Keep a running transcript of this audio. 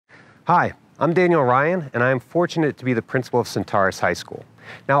Hi, I'm Daniel Ryan, and I'm fortunate to be the principal of Centaurus High School.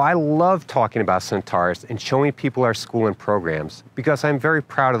 Now, I love talking about Centaurus and showing people our school and programs because I'm very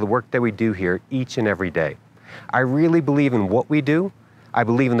proud of the work that we do here each and every day. I really believe in what we do, I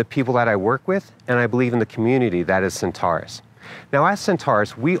believe in the people that I work with, and I believe in the community that is Centaurus. Now, at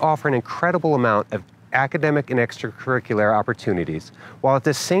Centaurus, we offer an incredible amount of academic and extracurricular opportunities, while at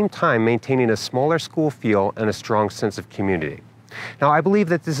the same time maintaining a smaller school feel and a strong sense of community. Now, I believe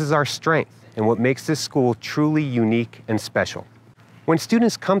that this is our strength and what makes this school truly unique and special. When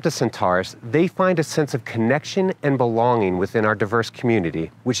students come to Centaurus, they find a sense of connection and belonging within our diverse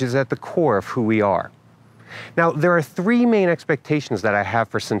community, which is at the core of who we are. Now, there are three main expectations that I have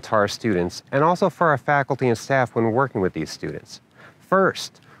for Centaurus students and also for our faculty and staff when working with these students.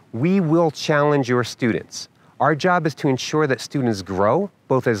 First, we will challenge your students. Our job is to ensure that students grow,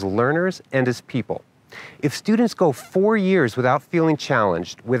 both as learners and as people. If students go 4 years without feeling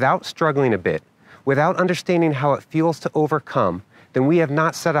challenged, without struggling a bit, without understanding how it feels to overcome, then we have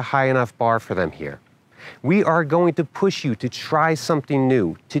not set a high enough bar for them here. We are going to push you to try something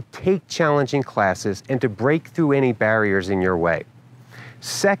new, to take challenging classes, and to break through any barriers in your way.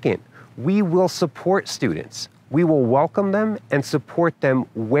 Second, we will support students. We will welcome them and support them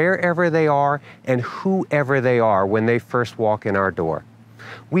wherever they are and whoever they are when they first walk in our door.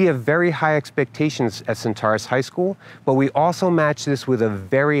 We have very high expectations at Centaurus High School, but we also match this with a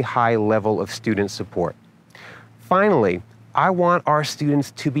very high level of student support. Finally, I want our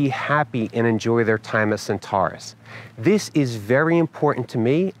students to be happy and enjoy their time at Centaurus. This is very important to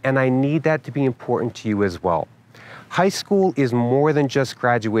me, and I need that to be important to you as well. High school is more than just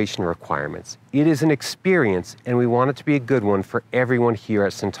graduation requirements. It is an experience, and we want it to be a good one for everyone here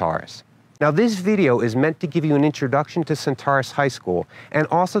at Centaurus. Now, this video is meant to give you an introduction to Centaurus High School and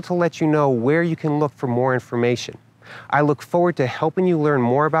also to let you know where you can look for more information. I look forward to helping you learn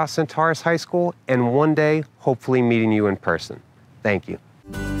more about Centaurus High School and one day, hopefully meeting you in person. Thank you.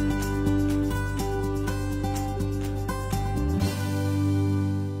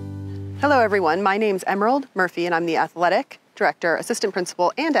 Hello everyone, my name's Emerald Murphy and I'm the Athletic Director, Assistant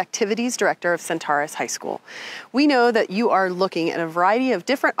Principal, and Activities Director of Centaurus High School. We know that you are looking at a variety of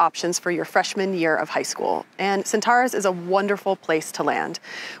different options for your freshman year of high school, and Centaurus is a wonderful place to land.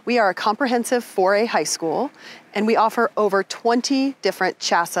 We are a comprehensive 4A high school, and we offer over 20 different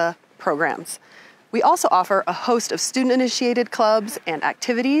CHSA programs. We also offer a host of student-initiated clubs and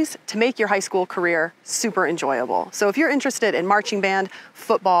activities to make your high school career super enjoyable. So if you're interested in marching band,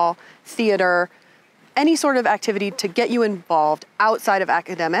 football, theater, any sort of activity to get you involved outside of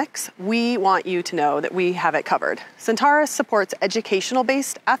academics, we want you to know that we have it covered. Centaurus supports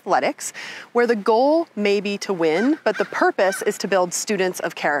educational-based athletics, where the goal may be to win, but the purpose is to build students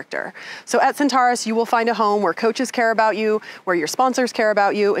of character. So at Centaurus, you will find a home where coaches care about you, where your sponsors care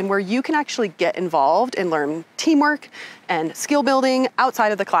about you, and where you can actually get involved and learn teamwork and skill building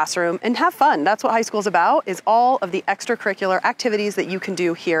outside of the classroom and have fun. That's what high school is about, is all of the extracurricular activities that you can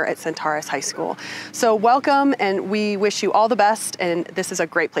do here at Centaurus High School. So welcome, and we wish you all the best, and this is a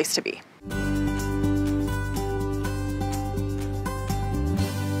great place to be.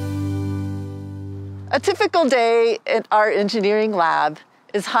 A typical day at our engineering lab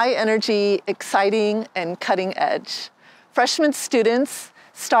is high energy, exciting, and cutting edge. Freshman students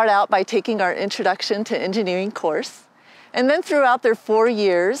start out by taking our Introduction to Engineering course, and then throughout their 4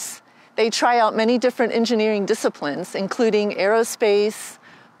 years, they try out many different engineering disciplines, including aerospace,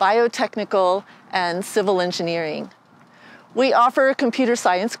 biotechnical, and civil engineering. We offer computer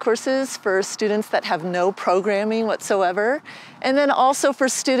science courses for students that have no programming whatsoever, and then also for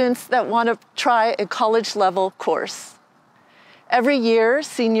students that want to try a college-level course. Every year,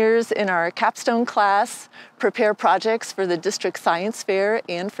 seniors in our capstone class prepare projects for the District Science Fair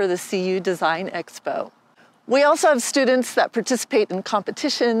and for the CU Design Expo. We also have students that participate in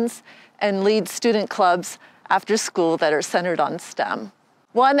competitions and lead student clubs after school that are centered on STEM.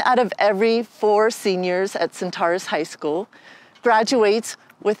 1 out of every 4 seniors at Centaurus High School graduates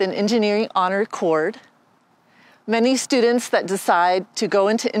with an engineering honor cord. Many students that decide to go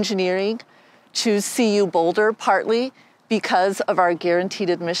into engineering choose CU Boulder partly because of our guaranteed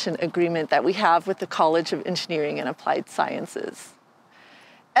admission agreement that we have with the College of Engineering and Applied Sciences.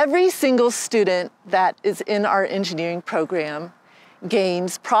 Every single student that is in our engineering program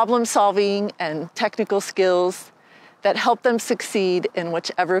gains problem-solving and technical skills that help them succeed in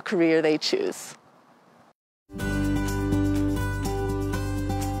whichever career they choose.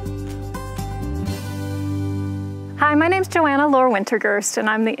 Hi, my name is Joanna Lohr Wintergerst, and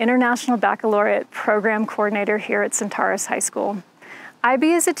I'm the International Baccalaureate Program Coordinator here at Centaurus High School.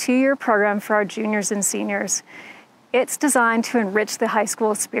 IB is a 2-year program for our juniors and seniors. It's designed to enrich the high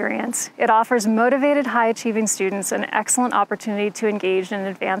school experience. It offers motivated, high-achieving students an excellent opportunity to engage in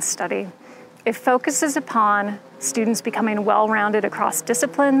advanced study. It focuses upon students becoming well-rounded across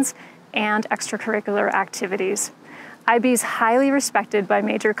disciplines and extracurricular activities. IB is highly respected by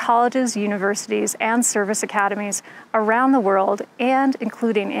major colleges, universities, and service academies around the world and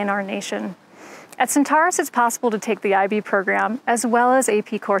including in our nation. At Centaurus, it's possible to take the IB program as well as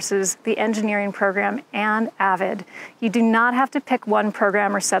AP courses, the engineering program, and AVID. You do not have to pick one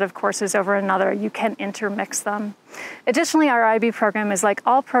program or set of courses over another. You can intermix them. Additionally, our IB program is like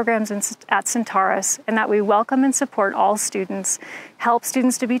all programs at Centaurus in that we welcome and support all students, help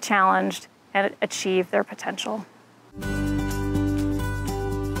students to be challenged, and achieve their potential.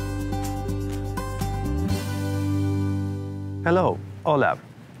 Hello, hola.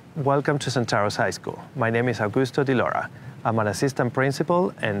 Welcome to Centaurus High School. My name is Augusto Di Lora. I'm an assistant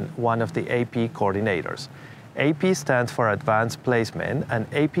principal and one of the AP coordinators. AP stands for Advanced Placement, and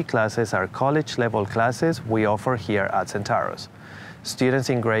AP classes are college-level classes we offer here at Centaurus. Students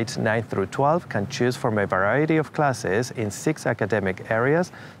in grades 9 through 12 can choose from a variety of classes in 6 academic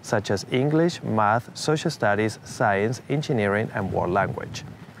areas such as English, math, social studies, science, engineering, and world language.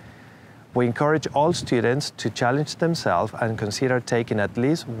 We encourage all students to challenge themselves and consider taking at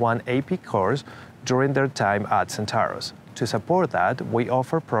least one AP course during their time at Centaurus. To support that, we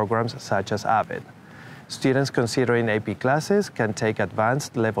offer programs such as AVID. Students considering AP classes can take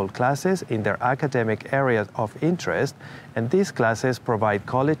advanced level classes in their academic areas of interest, and these classes provide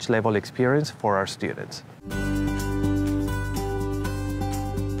college-level experience for our students.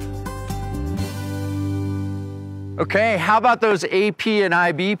 Okay, how about those AP and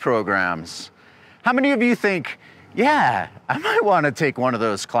IB programs? How many of you think, yeah, I might want to take one of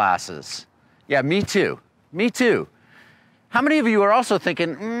those classes? Yeah, me too. Me too. How many of you are also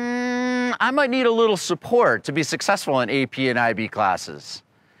thinking, I might need a little support to be successful in AP and IB classes?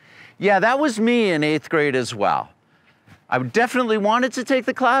 Yeah, that was me in 8th grade as well. I definitely wanted to take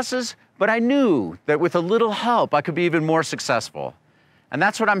the classes, but I knew that with a little help, I could be even more successful. And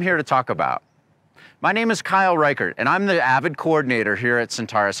that's what I'm here to talk about. My name is Kyle Reichert, and I'm the AVID coordinator here at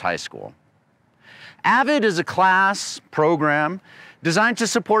Centaurus High School. AVID is a class program designed to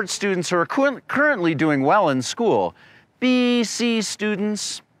support students who are currently doing well in school, B, C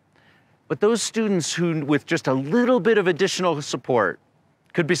students, but those students who, with just a little bit of additional support,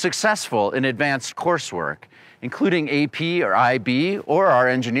 could be successful in advanced coursework, including AP or IB or our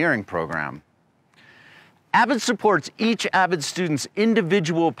engineering program. AVID supports each AVID student's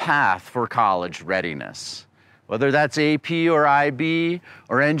individual path for college readiness, whether that's AP or IB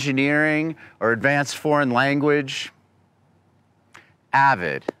or engineering or advanced foreign language.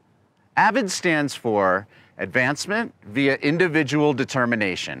 AVID. AVID stands for Advancement via Individual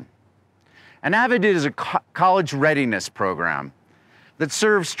Determination. And AVID is a college readiness program that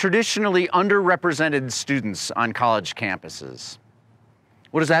serves traditionally underrepresented students on college campuses.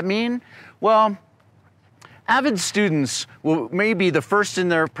 What does that mean? Well, AVID students may be the first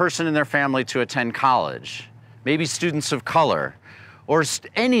person in their family to attend college, maybe students of color, or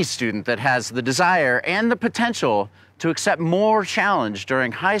any student that has the desire and the potential to accept more challenge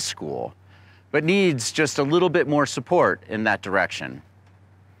during high school, but needs just a little bit more support in that direction.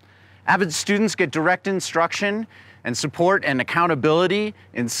 AVID students get direct instruction and support and accountability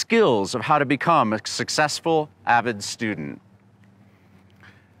in skills of how to become a successful AVID student.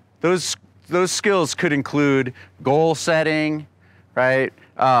 Those skills could include goal setting, right?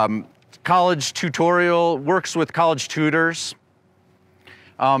 College tutorial, works with college tutors,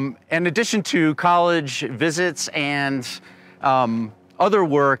 in addition to college visits and other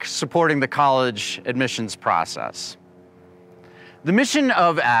work supporting the college admissions process. The mission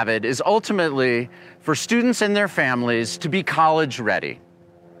of AVID is ultimately for students and their families to be college ready.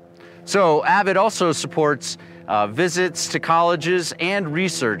 So AVID also supports visits to colleges and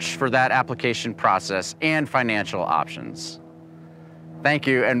research for that application process and financial options. Thank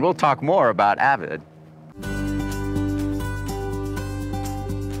you, and we'll talk more about AVID.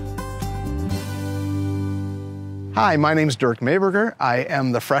 Hi, my name is Dirk Mayberger. I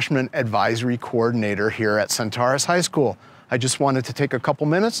am the Freshman Advisory Coordinator here at Centaurus High School. I just wanted to take a couple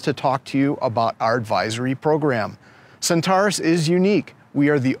minutes to talk to you about our advisory program. Centaurus is unique. We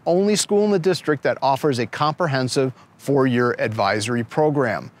are the only school in the district that offers a comprehensive 4-year advisory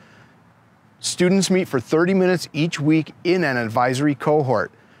program. Students meet for 30 minutes each week in an advisory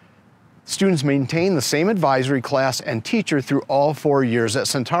cohort. Students maintain the same advisory class and teacher through all 4 years at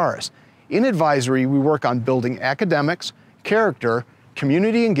Centaurus. In advisory, we work on building academics, character,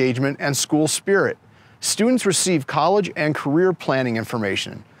 community engagement, and school spirit. Students receive college and career planning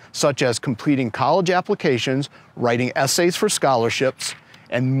information, such as completing college applications, writing essays for scholarships,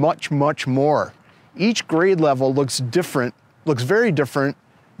 and much, much more. Each grade level looks very different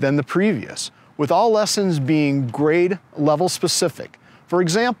than the previous, with all lessons being grade level specific. For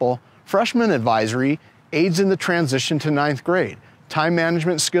example, freshman advisory aids in the transition to 9th grade, time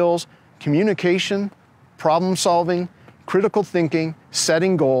management skills, communication, problem solving, critical thinking,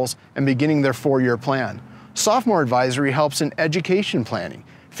 setting goals, and beginning their 4-year plan. Sophomore advisory helps in education planning,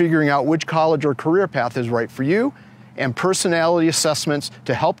 figuring out which college or career path is right for you, and personality assessments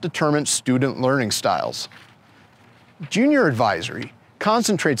to help determine student learning styles. Junior advisory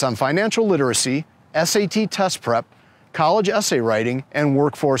concentrates on financial literacy, SAT test prep, college essay writing, and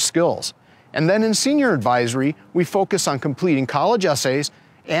workforce skills. And then in senior advisory, we focus on completing college essays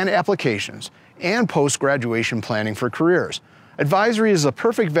and applications and post-graduation planning for careers. Advisory is a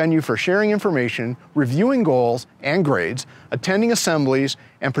perfect venue for sharing information, reviewing goals and grades, attending assemblies,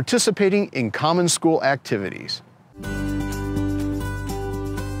 and participating in common school activities.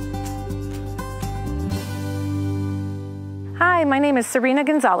 Hi, my name is Serena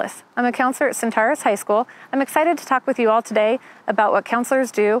Gonzalez. I'm a counselor at Centaurus High School. I'm excited to talk with you all today about what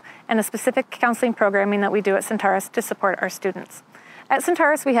counselors do and the specific counseling programming that we do at Centaurus to support our students. At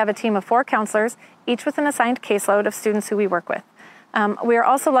Centaurus, we have a team of 4 counselors, each with an assigned caseload of students who we work with. We are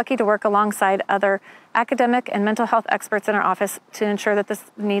also lucky to work alongside other academic and mental health experts in our office to ensure that the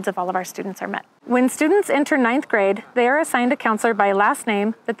needs of all of our students are met. When students enter 9th grade, they are assigned a counselor by last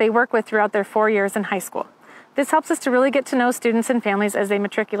name that they work with throughout their 4 years in high school. This helps us to really get to know students and families as they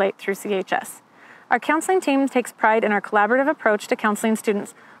matriculate through CHS. Our counseling team takes pride in our collaborative approach to counseling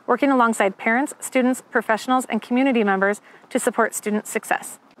students, working alongside parents, students, professionals, and community members to support student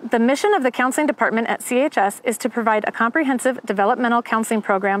success. The mission of the counseling department at CHS is to provide a comprehensive developmental counseling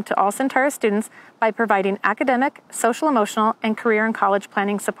program to all Centaurus students by providing academic, social-emotional, and career and college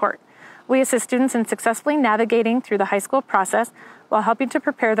planning support. We assist students in successfully navigating through the high school process while helping to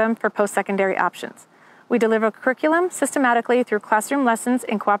prepare them for post-secondary options. We deliver curriculum systematically through classroom lessons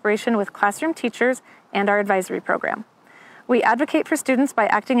in cooperation with classroom teachers and our advisory program. We advocate for students by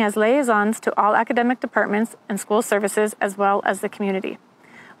acting as liaisons to all academic departments and school services as well as the community.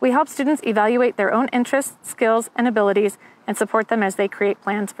 We help students evaluate their own interests, skills, and abilities and support them as they create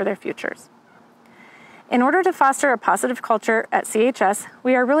plans for their futures. In order to foster a positive culture at CHS,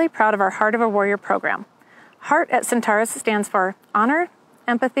 we are really proud of our Heart of a Warrior program. HEART at Centaurus stands for Honor,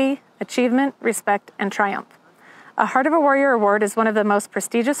 Empathy, Achievement, Respect, and Triumph. A Heart of a Warrior award is one of the most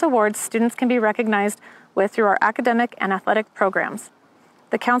prestigious awards students can be recognized with through our academic and athletic programs.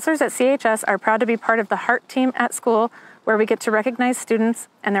 The counselors at CHS are proud to be part of the HEART team at school, where we get to recognize students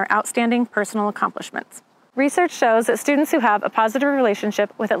and their outstanding personal accomplishments. Research shows that students who have a positive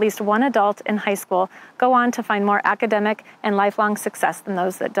relationship with at least one adult in high school go on to find more academic and lifelong success than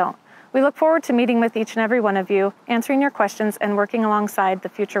those that don't. We look forward to meeting with each and every one of you, answering your questions, and working alongside the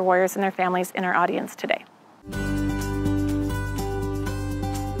future warriors and their families in our audience today.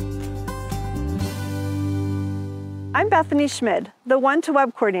 I'm Bethany Schmid, the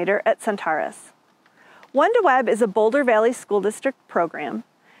One-to-Web coordinator at Centaurus. One-to-Web is a Boulder Valley School District program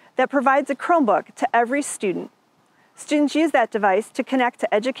that provides a Chromebook to every student. Students use that device to connect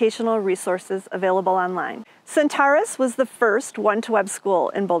to educational resources available online. Centaurus was the first One-to-Web school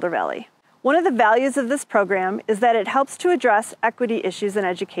in Boulder Valley. One of the values of this program is that it helps to address equity issues in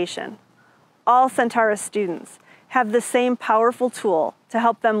education. All Centaurus students have the same powerful tool to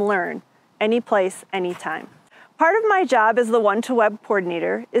help them learn, any place, anytime. Part of my job as the One-to-Web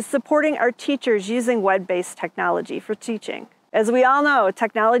coordinator is supporting our teachers using web-based technology for teaching. As we all know,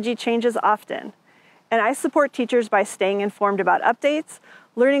 technology changes often, and I support teachers by staying informed about updates,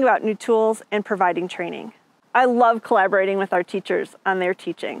 learning about new tools, and providing training. I love collaborating with our teachers on their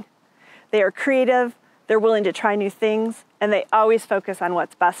teaching. They are creative, they're willing to try new things, and they always focus on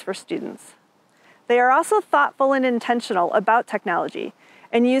what's best for students. They are also thoughtful and intentional about technology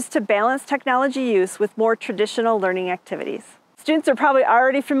and use to balance technology use with more traditional learning activities. Students are probably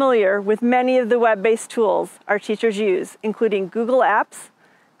already familiar with many of the web-based tools our teachers use, including Google Apps,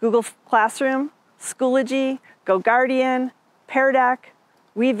 Google Classroom, Schoology, GoGuardian, Pear Deck,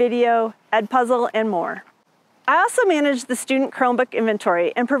 WeVideo, Edpuzzle, and more. I also manage the student Chromebook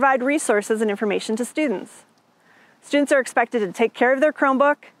inventory and provide resources and information to students. Students are expected to take care of their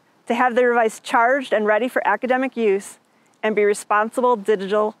Chromebook, to have their device charged and ready for academic use, and be responsible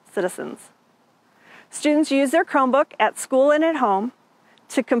digital citizens. Students use their Chromebook at school and at home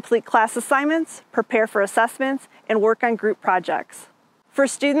to complete class assignments, prepare for assessments, and work on group projects. For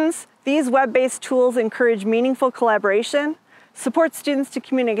students, these web-based tools encourage meaningful collaboration, support students to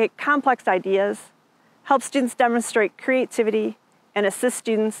communicate complex ideas, help students demonstrate creativity, and assist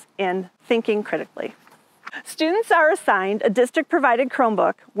students in thinking critically. Students are assigned a district-provided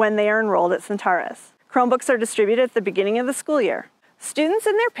Chromebook when they are enrolled at Centaurus. Chromebooks are distributed at the beginning of the school year. Students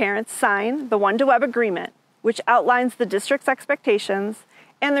and their parents sign the One-to-Web agreement, which outlines the district's expectations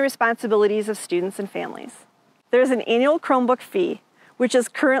and the responsibilities of students and families. There is an annual Chromebook fee, which is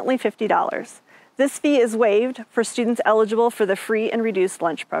currently $50. This fee is waived for students eligible for the free and reduced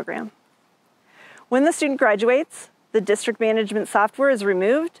lunch program. When the student graduates, the district management software is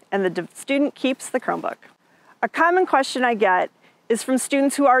removed and the student keeps the Chromebook. A common question I get is from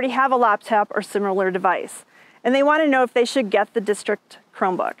students who already have a laptop or similar device, and they want to know if they should get the district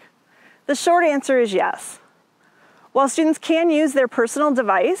Chromebook. The short answer is yes. While students can use their personal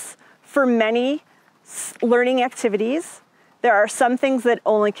device for many learning activities, there are some things that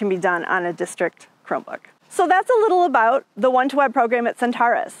only can be done on a district Chromebook. So that's a little about the One-to-Web program at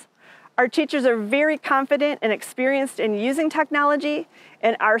Centaurus. Our teachers are very confident and experienced in using technology,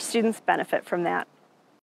 and our students benefit from that.